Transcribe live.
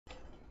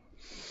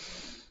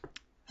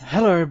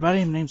Hello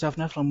everybody, my name's Alpha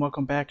Nephilim,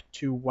 welcome back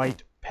to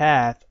White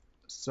Path.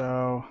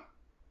 So,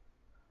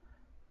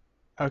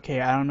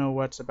 okay, I don't know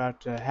what's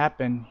about to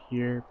happen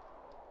here.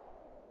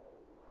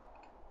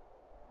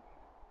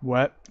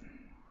 What?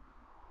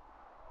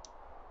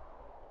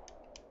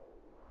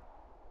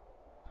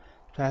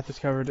 Path is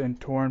covered in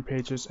torn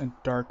pages and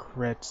dark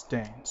red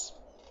stains.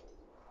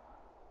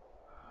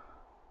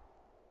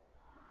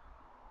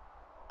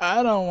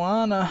 I don't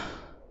wanna,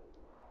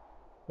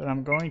 but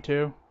I'm going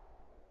to.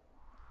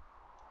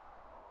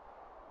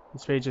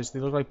 These pages, they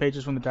look like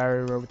pages from the diary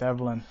I wrote with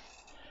Evelyn.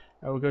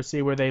 I will go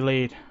see where they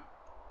lead.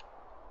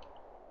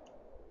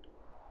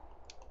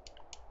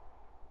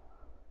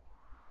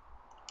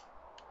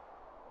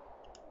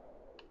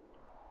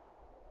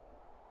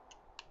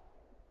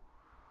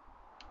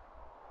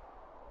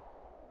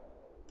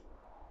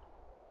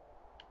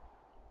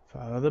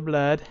 Follow the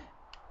blood.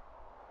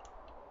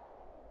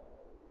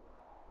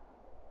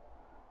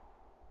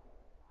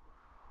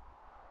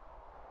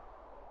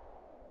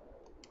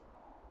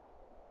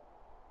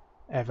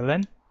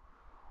 Evelyn?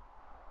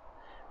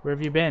 Where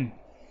have you been?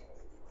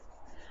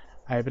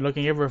 I have been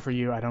looking everywhere for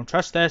you. I don't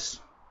trust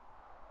this.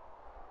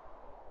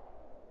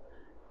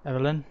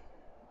 Evelyn?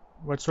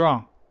 What's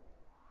wrong?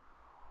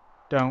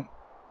 Don't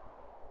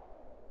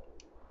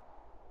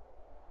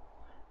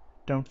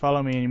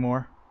follow me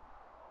anymore.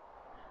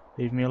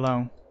 Leave me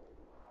alone.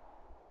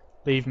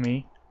 Leave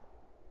me.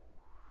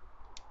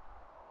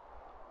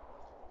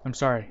 I'm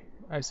sorry.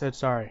 I said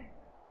sorry.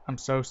 I'm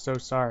so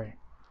sorry.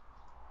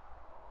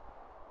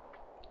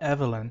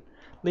 Evelyn.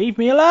 Leave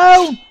me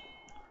alone!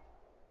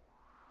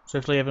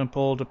 Swiftly, Evelyn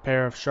pulled a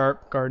pair of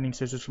sharp gardening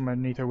scissors from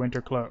underneath her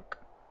winter cloak.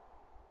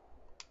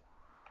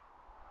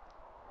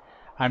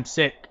 I'm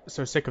sick.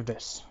 So sick of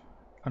this.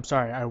 I'm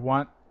sorry. I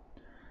want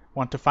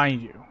to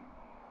find you.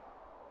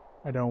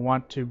 I don't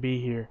want to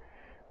be here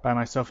by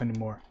myself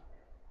anymore.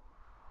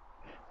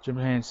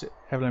 Trembling hands,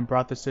 Evelyn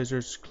brought the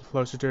scissors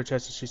closer to her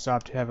chest as she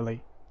sobbed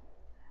heavily.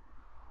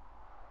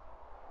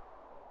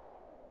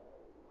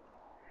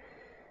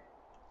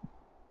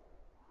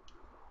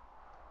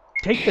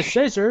 Take the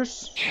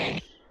scissors?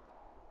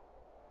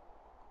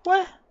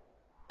 What?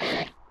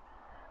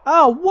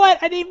 Oh, what?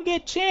 I didn't even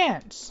get a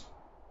chance.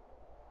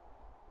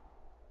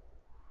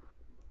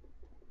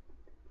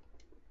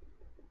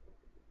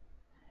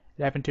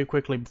 It happened too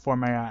quickly before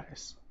my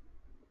eyes.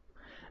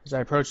 As I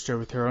approached her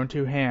with her own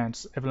two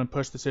hands, Evelyn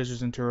pushed the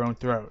scissors into her own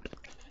throat.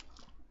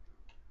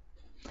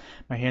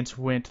 My hands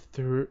went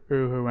through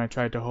her when I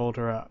tried to hold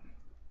her up.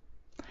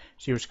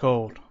 She was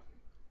cold.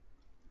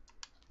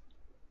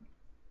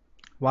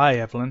 Why,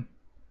 Evelyn?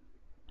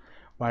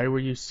 Why were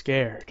you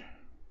scared?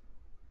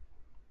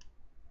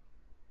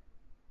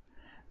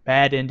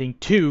 Bad ending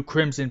to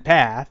Crimson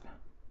Path.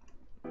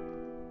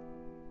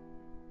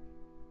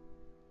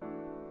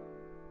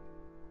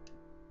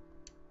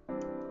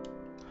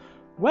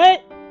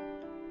 What?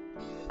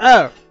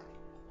 Oh.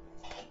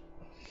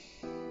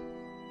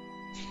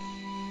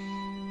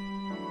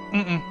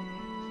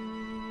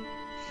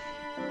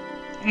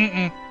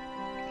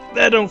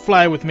 That don't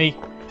fly with me.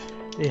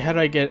 Hey, how do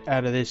I get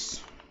out of this?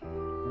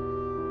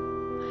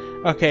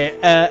 Okay,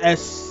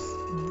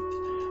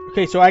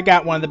 okay, so I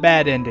got one of the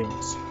bad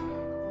endings.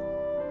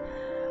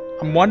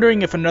 I'm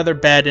wondering if another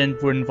bad end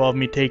would involve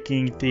me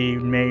taking the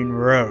main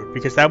road,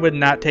 because that would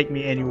not take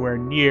me anywhere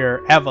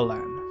near Evelyn.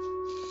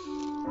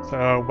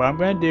 So what I'm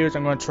going to do is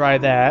I'm going to try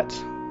that.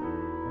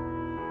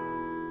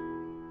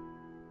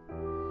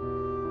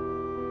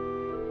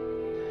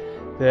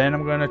 Then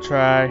I'm going to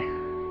try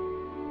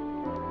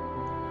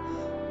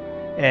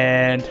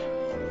and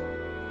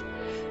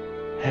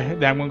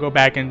then I'm going to go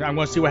back and I'm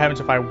going to see what happens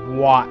if I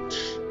watch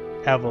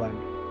Evelyn.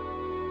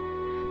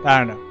 I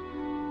don't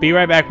know. Be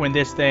right back when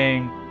this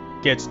thing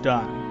gets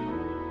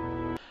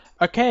done.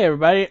 Okay,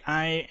 everybody,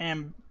 I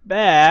am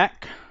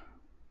back.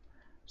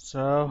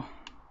 So,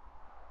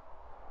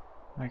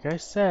 like I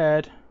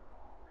said,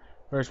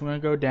 first we're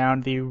going to go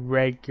down the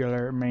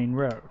regular main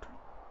road.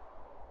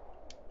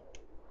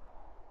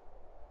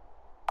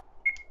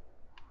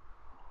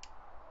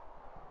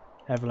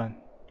 Evelyn,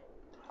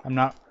 I'm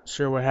not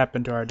sure what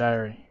happened to our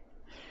diary.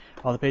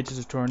 All the pages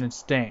are torn and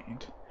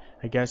stained.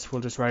 I guess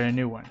we'll just write a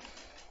new one.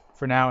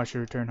 For now, I should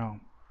return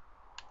home.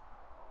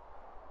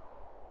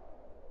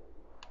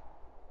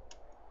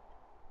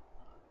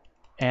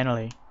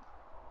 Annalie,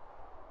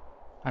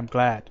 I'm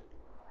glad.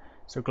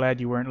 So glad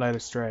you weren't led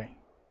astray.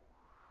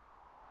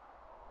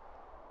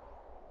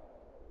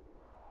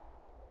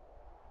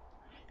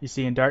 You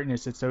see, in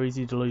darkness, it's so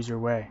easy to lose your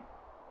way.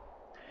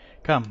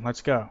 Come,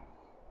 let's go.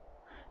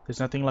 There's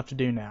nothing left to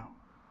do now,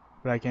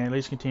 but I can at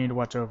least continue to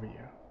watch over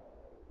you.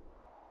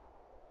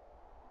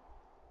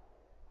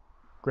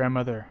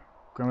 Grandmother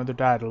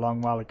died a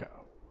long while ago.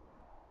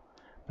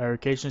 I would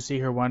occasionally see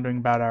her wandering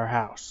about our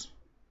house.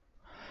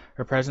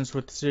 Her presence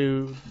would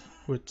soothe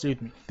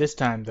me. This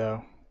time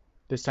the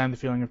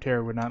feeling of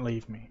terror would not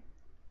leave me.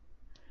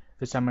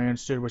 This time I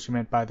understood what she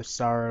meant by the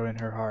sorrow in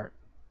her heart.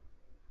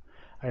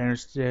 I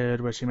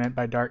understood what she meant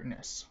by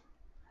darkness,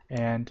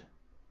 and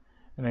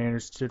I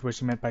understood what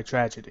she meant by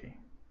tragedy.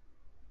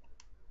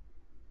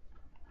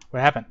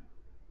 What happened?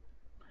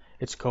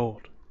 It's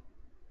cold.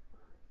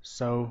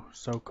 So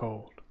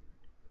cold.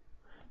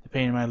 The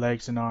pain in my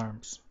legs and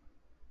arms.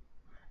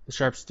 The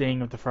sharp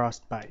sting of the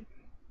frostbite.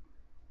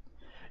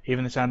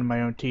 Even the sound of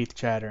my own teeth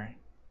chattering.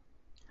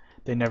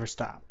 They never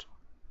stopped.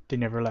 They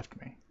never left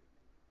me.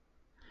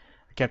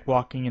 I kept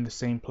walking in the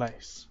same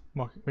place.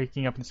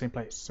 Waking up in the same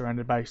place,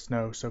 surrounded by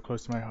snow so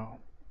close to my home.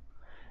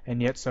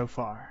 And yet so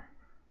far.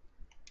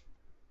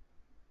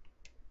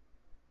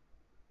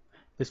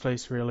 This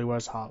place really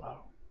was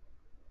hollow.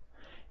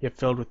 Yet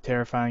filled with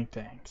terrifying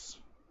things.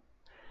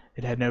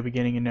 It had no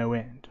beginning and no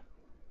end.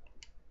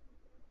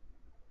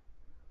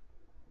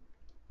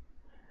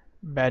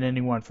 Bad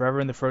ending 1, forever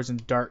in the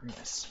frozen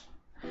darkness.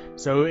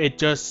 So it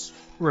just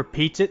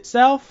repeats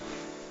itself?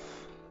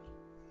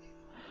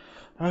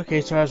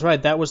 Okay, so I was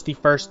right. That was the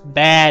first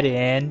bad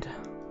end.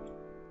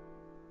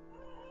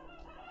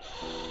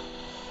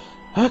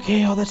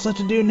 Okay, all that's left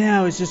to do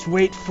now is just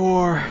wait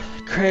for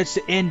credits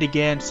to end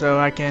again so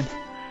I can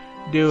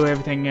do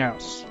everything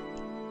else.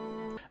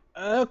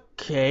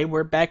 Okay,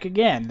 we're back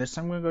again. This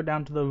time I'm going to go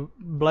down to the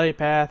bloody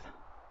path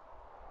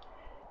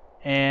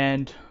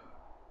and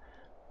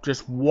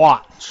just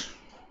watch.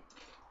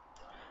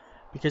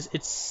 Because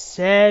it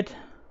said...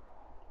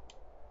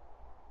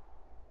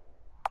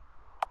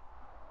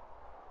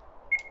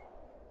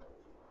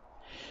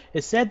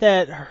 It said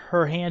that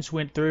her hands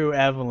went through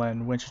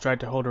Evelyn when she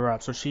tried to hold her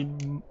up, so she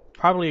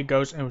probably a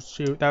ghost, and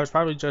that was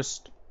probably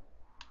just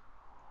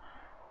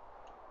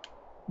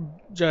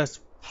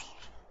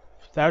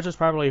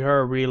probably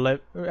her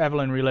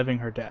Evelyn reliving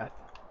her death.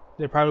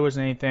 There probably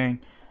wasn't anything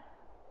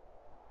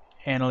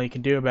Annalie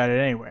can do about it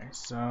anyway,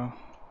 so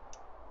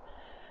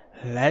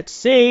let's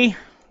see.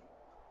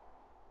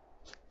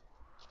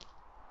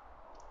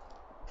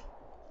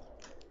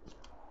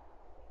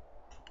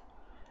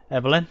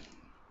 Evelyn?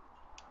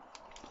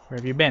 Where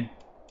have you been?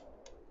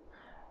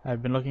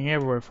 I've been looking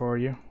everywhere for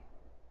you.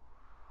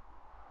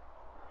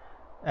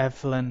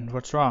 Evelyn,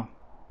 what's wrong?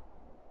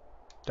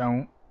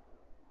 Don't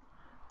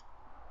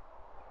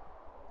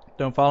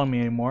follow me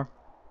anymore.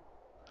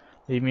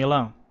 Leave me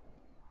alone.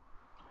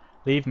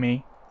 Leave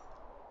me.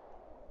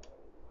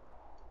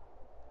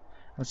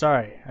 I'm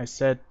sorry. I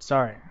said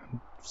sorry.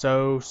 I'm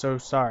so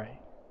sorry.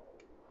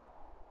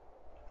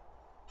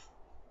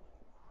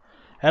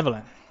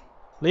 Evelyn,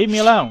 leave me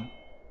alone.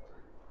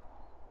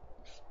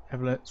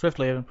 Evelyn,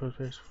 swiftly, Evelyn put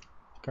his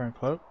current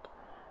cloak.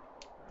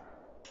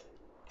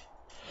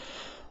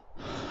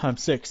 I'm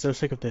sick, so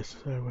sick of this.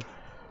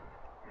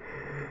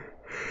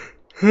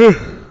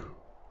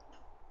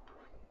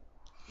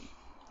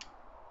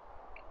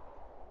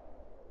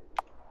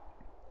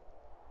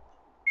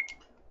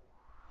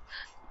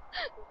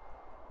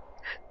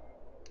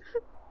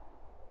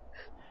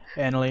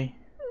 Annalie.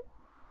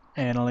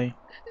 Annalie.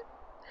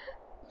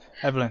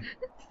 Evelyn.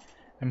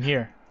 I'm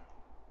here.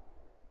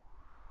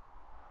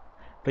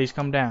 Please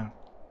come down.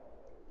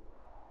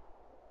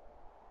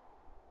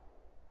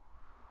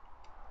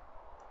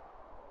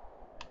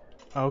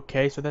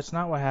 Okay, so that's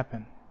not what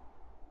happened.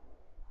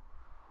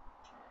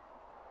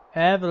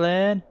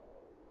 Evelyn!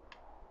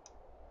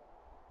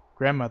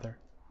 Grandmother.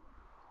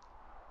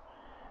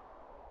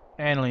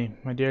 Annalie,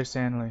 my dearest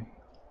Annalie.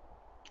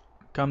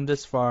 Come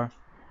this far.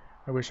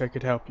 I wish I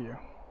could help you.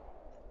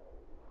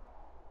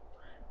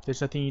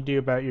 There's nothing you do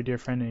about your dear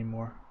friend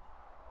anymore.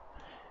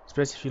 It's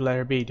best if you let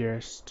her be,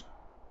 dearest.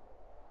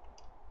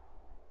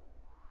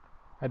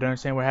 I don't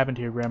understand what happened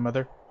to your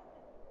grandmother.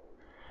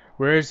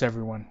 Where is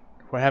everyone?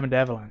 What happened to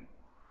Evelyn?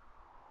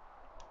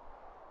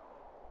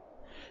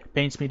 It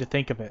pains me to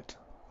think of it.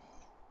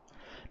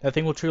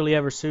 Nothing will truly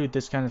ever soothe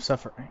this kind of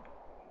suffering.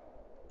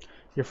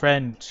 Your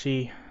friend,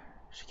 she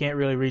can't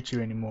really reach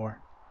you anymore.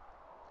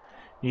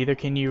 Neither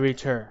can you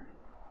reach her.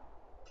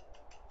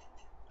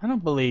 I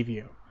don't believe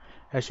you.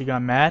 Has she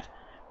gone mad?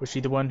 Was she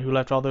the one who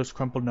left all those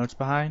crumpled notes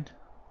behind?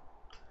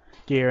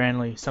 Dear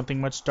Annalie, something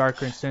much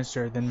darker and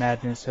sinister than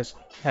madness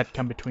had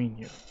come between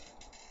you.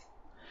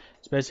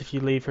 It's best if you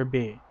leave her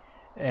be,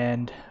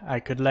 and I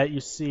could let you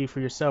see for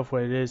yourself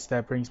what it is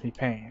that brings me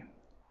pain.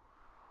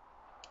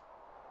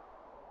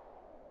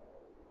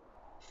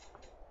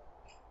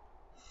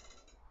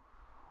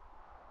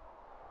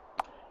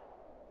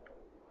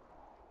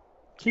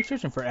 Keep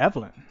searching for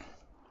Evelyn.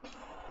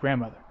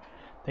 Grandmother,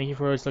 thank you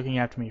for always looking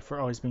after me, for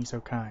always being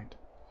so kind.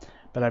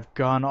 But I've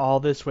gone all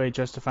this way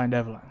just to find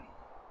Evelyn.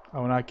 I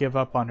will not give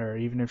up on her,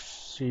 even if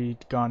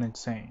she'd gone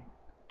insane.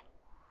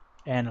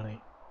 Annalie,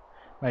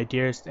 my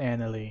dearest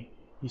Annalie,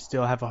 you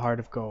still have a heart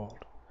of gold.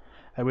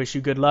 I wish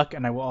you good luck,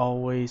 and I will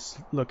always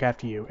look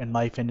after you in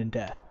life and in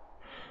death.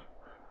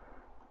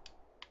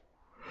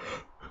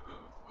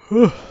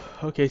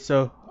 Okay,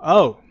 so...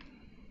 Oh!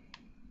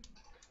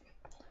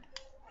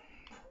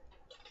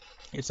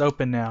 It's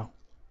open now.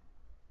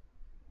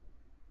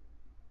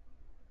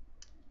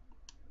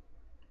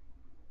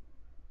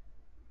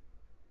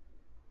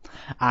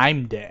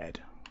 I'm dead.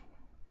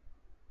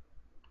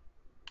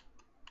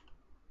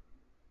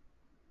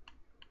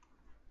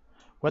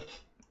 What?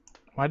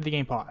 Why did the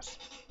game pause?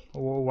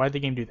 Why did the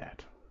game do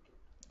that?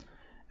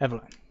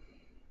 Evelyn.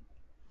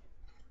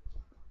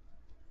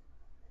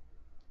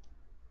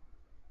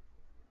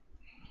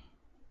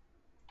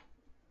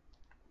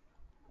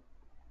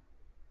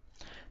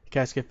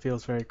 casket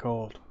feels very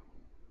cold.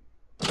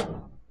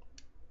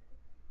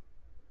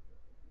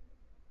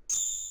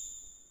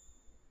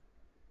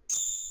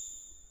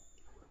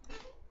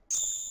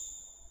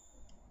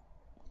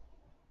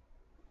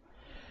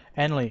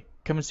 Annalie,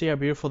 come and see how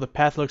beautiful the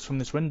path looks from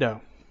this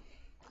window.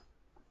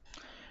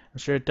 I'm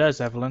sure it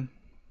does, Evelyn.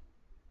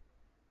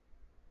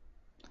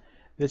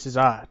 This is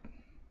odd.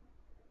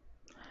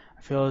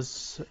 I feel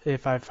as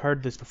if I've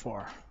heard this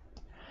before.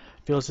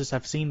 I feel as if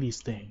I've seen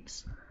these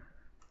things.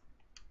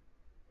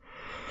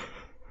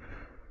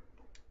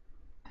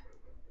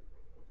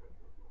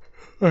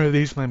 Are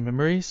these my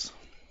memories?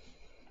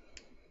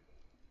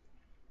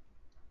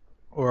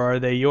 Or are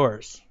they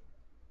yours?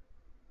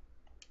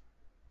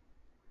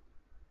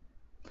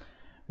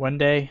 One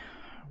day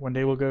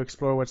we'll go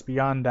explore what's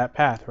beyond that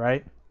path,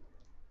 right?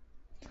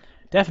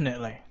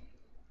 Definitely.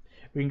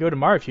 We can go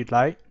tomorrow if you'd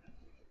like.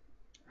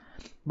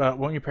 But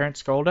won't your parents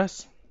scold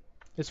us?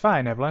 It's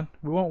fine, Evelyn.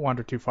 We won't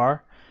wander too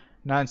far.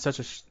 Not in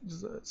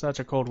such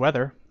a cold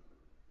weather.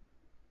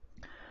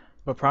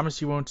 But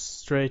promise you won't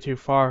stray too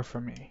far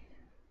from me.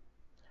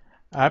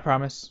 I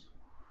promise.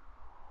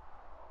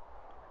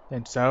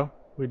 And so,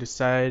 we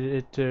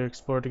decided to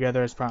explore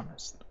together as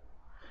promised.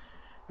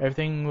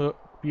 Everything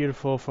looked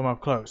beautiful from up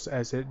close,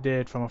 as it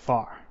did from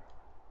afar.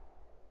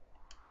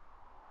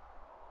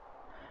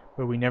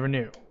 But we never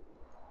knew.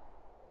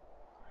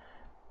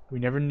 We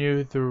never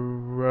knew the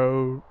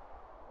road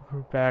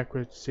back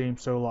would seem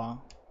so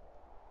long.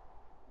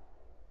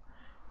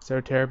 So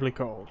terribly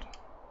cold.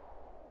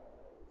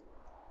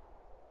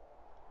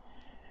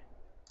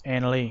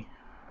 Annalie,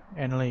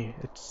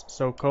 it's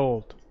so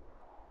cold.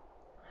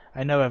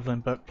 I know, Evelyn,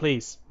 but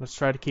please, let's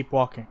try to keep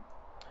walking.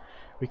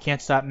 We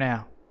can't stop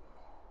now.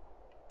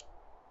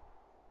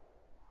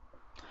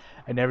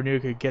 I never knew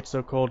it could get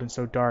so cold and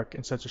so dark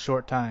in such a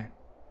short time.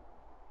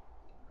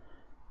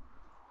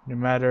 No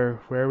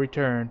matter where we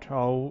turned,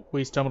 all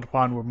we stumbled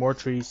upon were more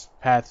trees,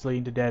 paths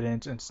leading to dead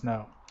ends, and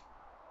snow.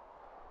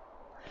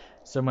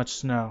 So much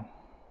snow.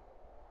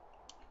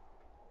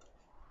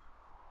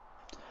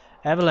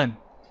 Evelyn!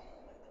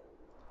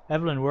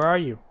 Evelyn, where are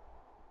you?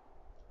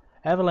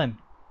 Evelyn!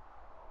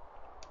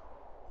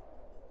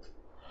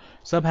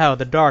 Somehow, in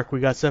the dark, we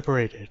got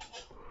separated.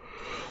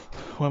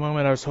 One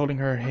moment I was holding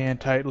her hand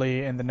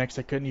tightly, and the next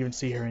I couldn't even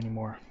see her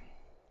anymore.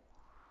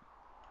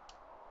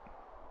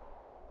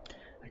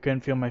 I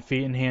couldn't feel my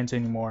feet and hands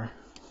anymore.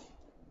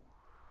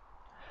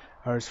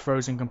 I was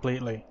frozen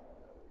completely.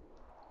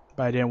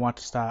 But I didn't want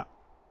to stop.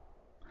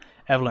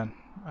 Evelyn,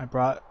 I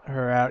brought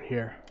her out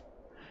here.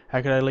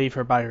 How could I leave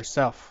her by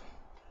herself?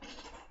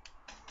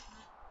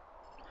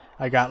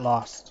 I got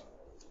lost.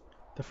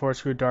 The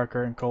forest grew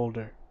darker and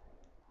colder.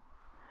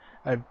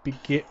 I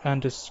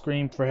began to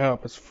scream for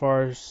help as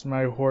far as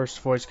my hoarse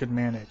voice could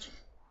manage.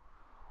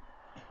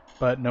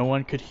 But no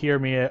one could hear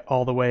me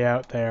all the way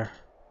out there.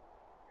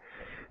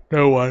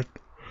 No one.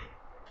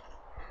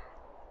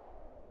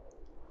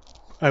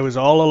 I was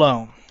all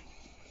alone.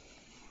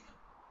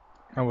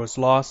 I was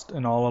lost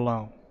and all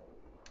alone.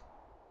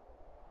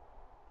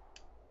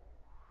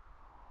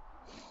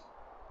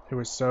 It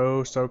was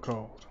so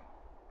cold.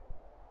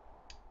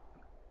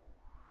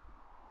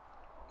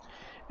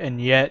 And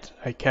yet,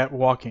 I kept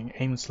walking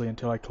aimlessly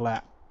until I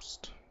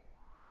collapsed.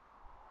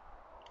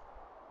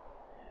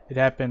 It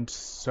happened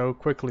so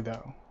quickly,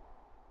 though.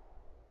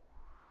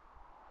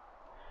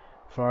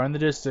 Far in the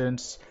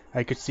distance,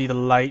 I could see the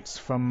lights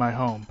from my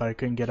home, but I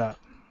couldn't get up.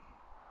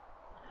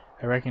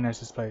 I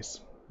recognized this place.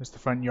 It's the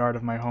front yard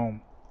of my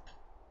home.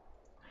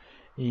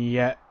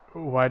 Yet,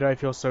 why do I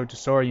feel so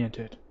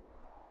disoriented?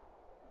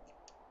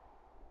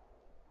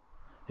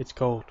 It's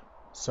cold.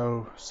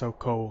 So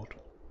cold.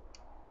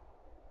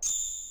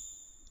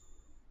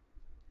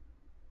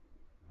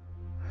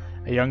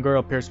 A young girl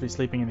appears to be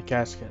sleeping in the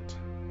casket.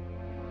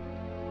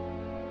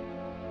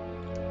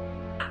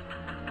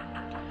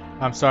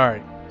 I'm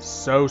sorry.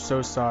 So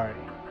sorry.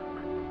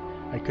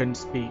 I couldn't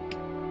speak.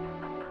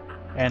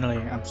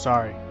 Annalie, I'm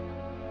sorry.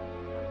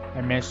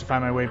 I managed to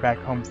find my way back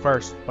home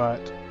first,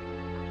 but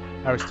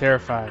I was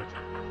terrified.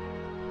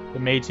 The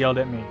maids yelled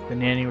at me. The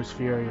nanny was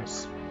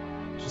furious.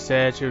 She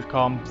said she would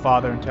call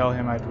father and tell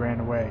him I'd ran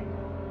away.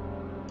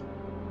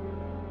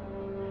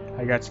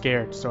 I got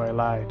scared, so I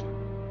lied.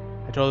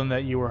 I told them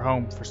that you were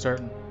home for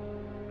certain.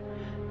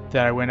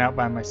 That I went out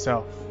by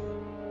myself.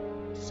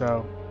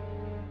 So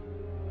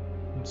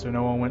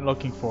no one went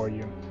looking for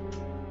you.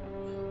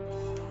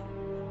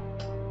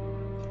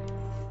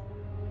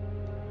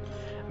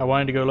 I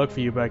wanted to go look for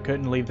you, but I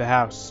couldn't leave the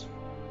house.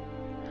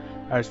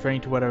 I was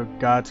praying to whatever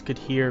gods could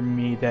hear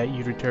me that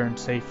you'd return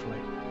safely.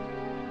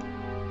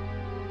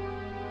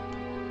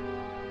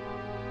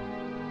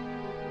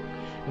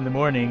 In the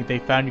morning, they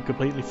found you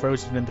completely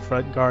frozen in the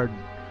front garden.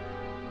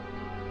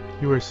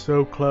 You were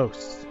so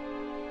close.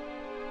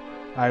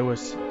 I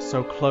was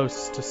so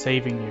close to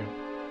saving you.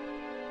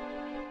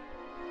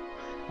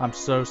 I'm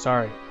so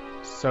sorry.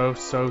 So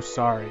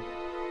sorry.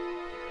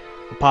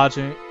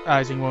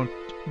 Apologizing won't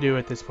do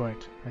at this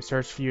point. I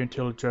searched for you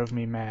until it drove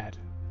me mad.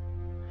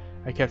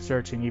 I kept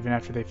searching even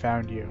after they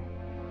found you.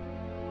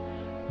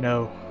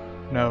 No,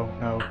 No,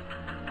 no.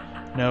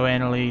 No,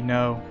 Annalie,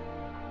 no.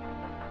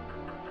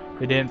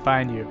 They didn't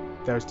find you.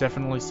 That was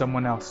definitely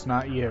someone else,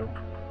 not you.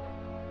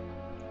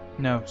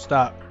 No,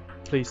 stop.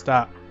 Please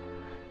stop.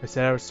 I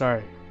said I was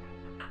sorry.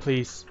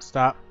 Please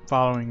stop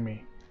following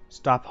me.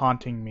 Stop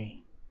haunting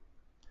me.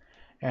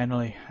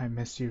 Annalie, I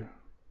miss you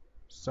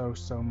so,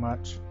 so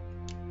much.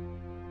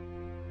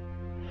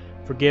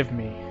 Forgive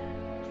me.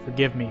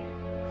 Forgive me.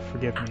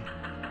 Forgive me.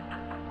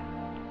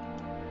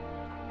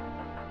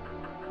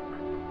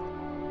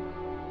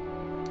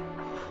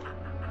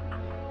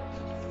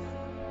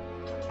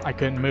 I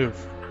couldn't move.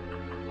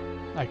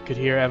 I could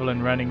hear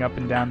Evelyn running up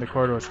and down the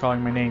corridors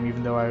calling my name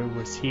even though I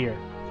was here.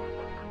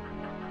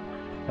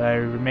 But I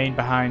remained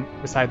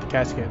beside the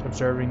casket,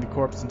 observing the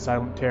corpse in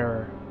silent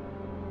terror.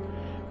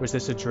 Was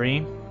this a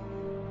dream?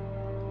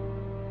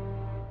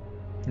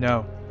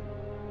 No.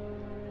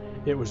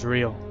 It was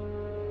real.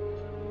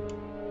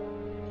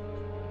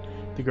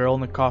 The girl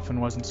in the coffin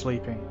wasn't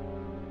sleeping.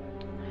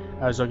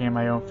 I was looking at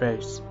my own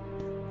face,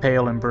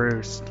 pale and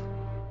bruised.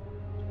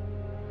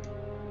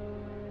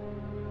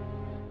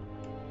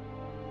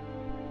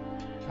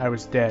 I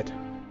was dead.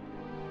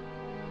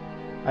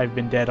 I've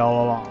been dead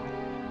all along.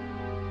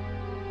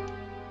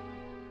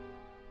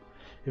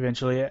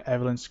 Eventually,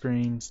 Evelyn's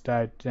screams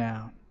died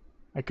down.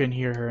 I couldn't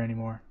hear her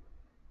anymore.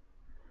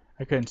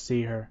 I couldn't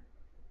see her.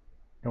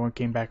 No one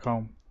came back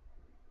home.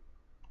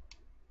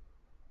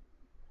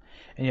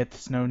 And yet the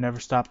snow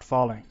never stopped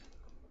falling.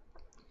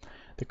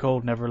 The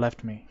cold never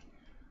left me.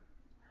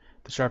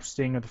 The sharp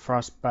sting of the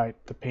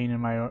frostbite, the pain in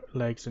my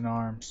legs and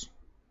arms.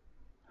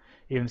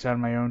 Even the sound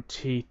of my own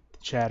teeth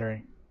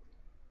chattering.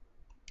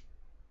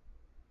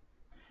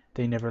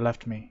 They never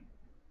left me.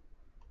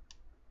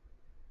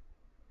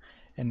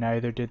 And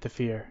neither did the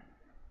fear.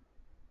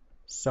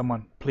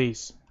 Someone,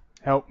 please,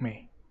 help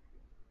me.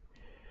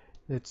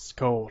 It's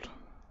cold.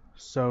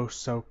 So,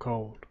 so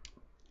cold.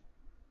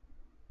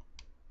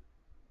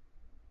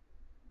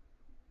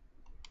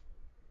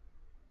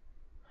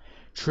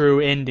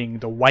 True ending,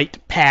 the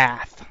white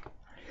path.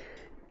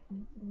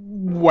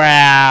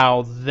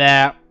 Wow,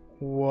 that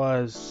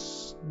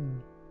was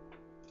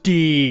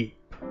deep.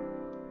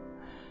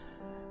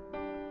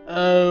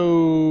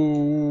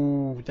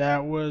 Oh,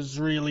 that was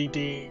really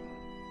deep.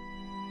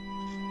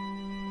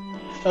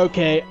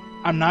 Okay,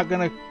 I'm not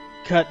gonna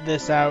cut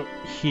this out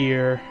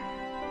here.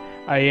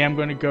 I am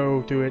gonna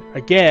go through it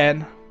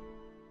again.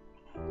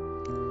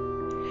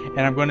 And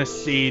I'm gonna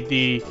see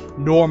the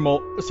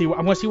normal. I'm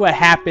gonna see what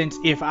happens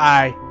if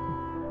I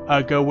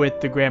go with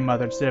the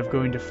grandmother instead of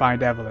going to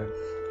find Evelyn.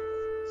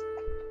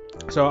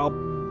 So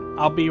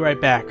I'll be right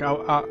back.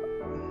 I'll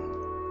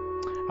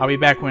be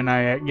back when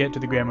I get to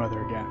the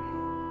grandmother again.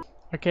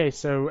 Okay,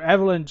 so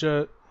Evelyn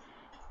just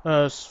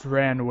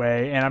ran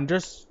away, and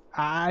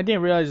I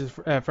didn't realize this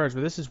at first,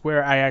 but this is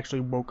where I actually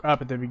woke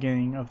up at the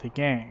beginning of the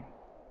game.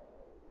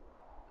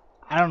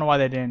 I don't know why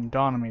that didn't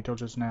dawn on me until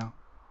just now.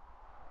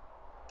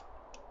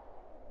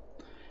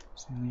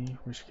 Stanley,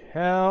 wish you could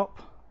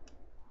help.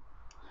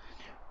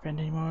 Friend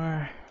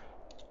anymore.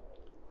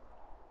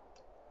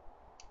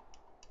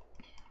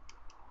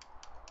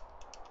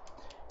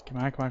 Come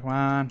on, come on, come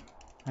on.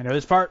 I know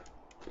this part.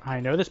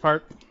 I know this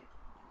part.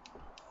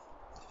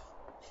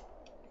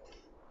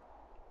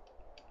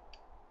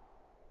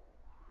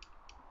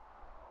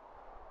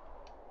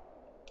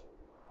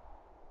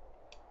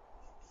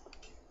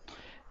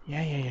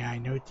 Yeah, I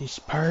know this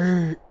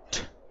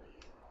part.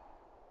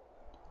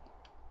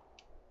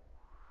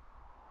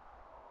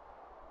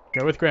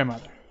 Go with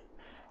grandmother.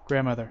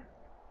 Grandmother.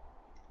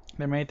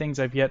 There are many things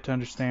I've yet to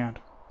understand,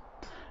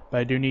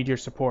 but I do need your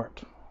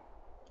support.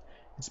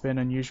 It's been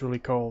unusually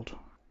cold.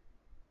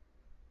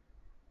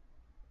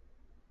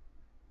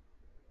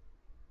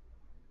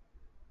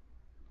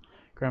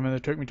 Grandmother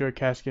took me to a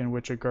casket in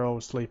which a girl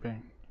was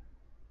sleeping.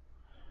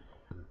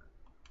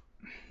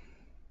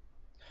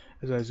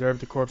 As I observed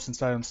the corpse in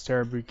silence,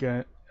 terror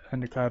began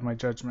to cloud my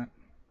judgment.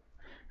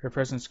 Her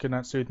presence could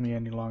not soothe me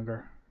any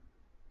longer.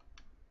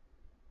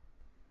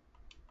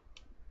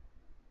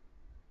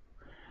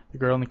 The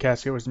girl in the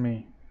casket was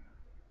me.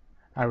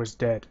 I was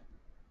dead.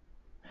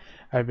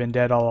 I've been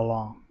dead all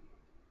along.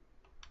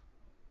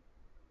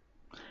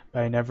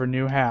 But I never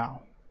knew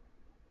how.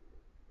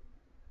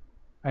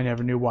 I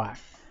never knew why.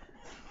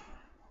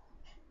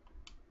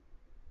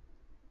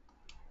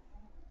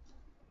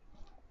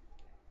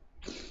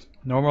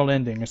 Normal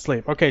ending,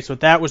 asleep. Okay, so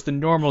that was the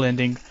normal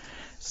ending.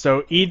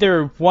 So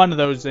either one of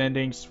those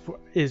endings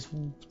is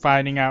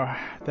finding out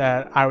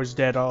that I was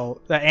dead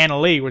that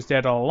Annalie was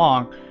dead all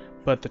along,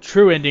 but the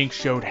true ending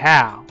showed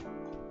how.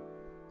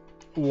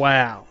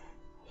 Wow.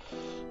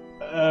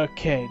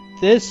 Okay,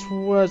 this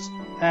was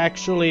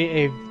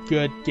actually a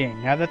good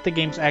game. Now that the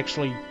game's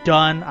actually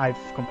done, I've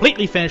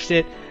completely finished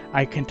it,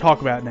 I can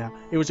talk about it now.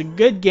 It was a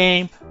good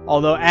game,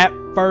 although at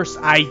first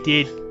I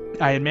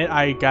admit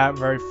I got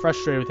very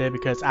frustrated with it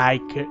because I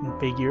couldn't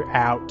figure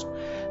out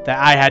that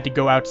I had to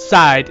go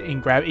outside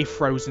and grab a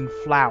frozen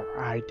flower.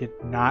 I did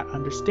not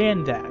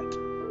understand that.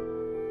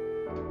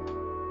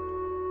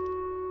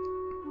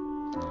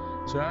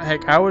 So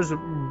heck, I was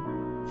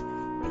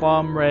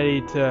plumb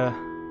ready to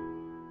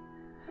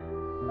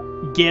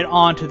get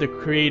on to the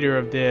creator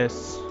of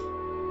this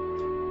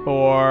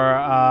for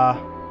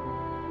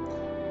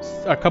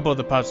a couple of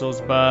the puzzles,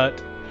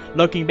 but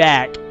looking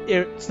back,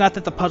 it's not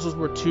that the puzzles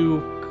were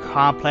too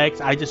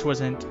complex. I just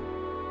wasn't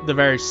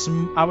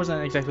I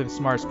wasn't exactly the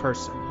smartest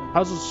person.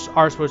 Puzzles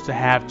are supposed to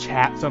have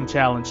some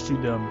challenge to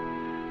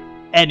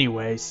them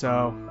anyway,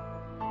 so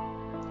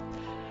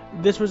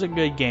this was a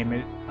good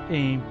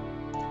game.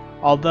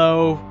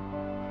 Although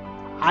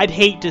I'd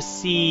hate to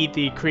see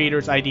the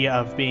creator's idea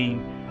of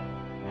being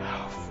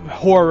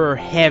horror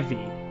heavy,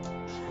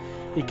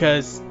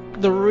 because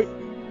the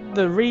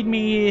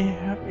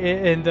readme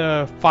in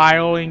the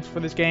filings for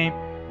this game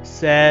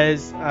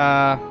says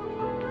that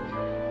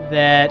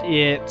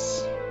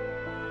it's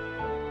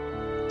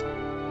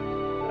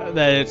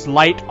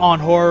light on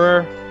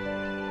horror,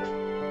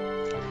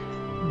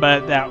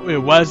 but that it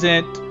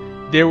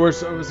wasn't. There was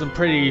some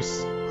pretty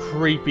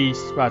creepy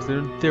spots.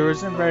 There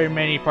wasn't very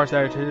many parts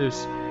that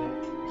just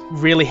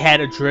really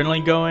had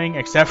adrenaline going,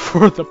 except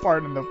for the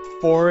part in the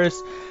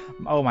forest.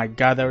 Oh my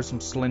god, there was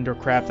some slender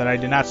crap that I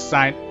did not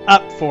sign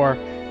up for.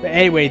 But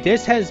anyway,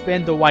 this has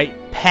been The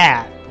White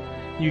Path.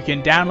 You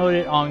can download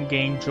it on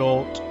Game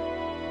Jolt.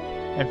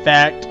 In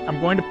fact, I'm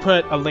going to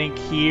put a link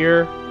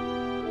to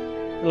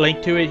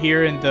it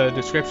here in the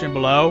description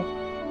below.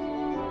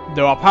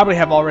 Though I'll probably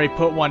have already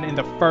put one in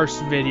the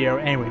first video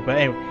anyway. But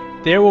anyway,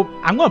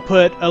 I'm going to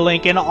put a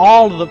link in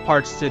all of the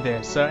parts to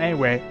this. So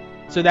anyway,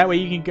 so that way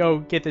you can go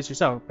get this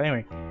yourself. But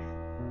anyway,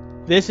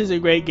 this is a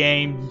great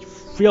game.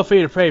 Feel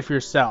free to play for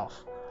yourself.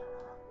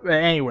 But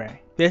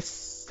anyway,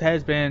 this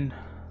has been...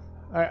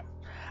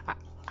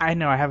 I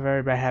know I have a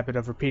very bad habit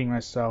of repeating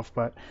myself,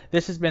 but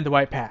this has been The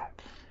White Path.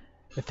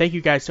 And thank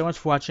you guys so much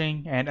for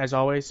watching, and as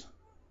always,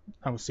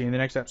 I will see you in the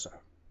next episode.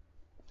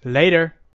 Later!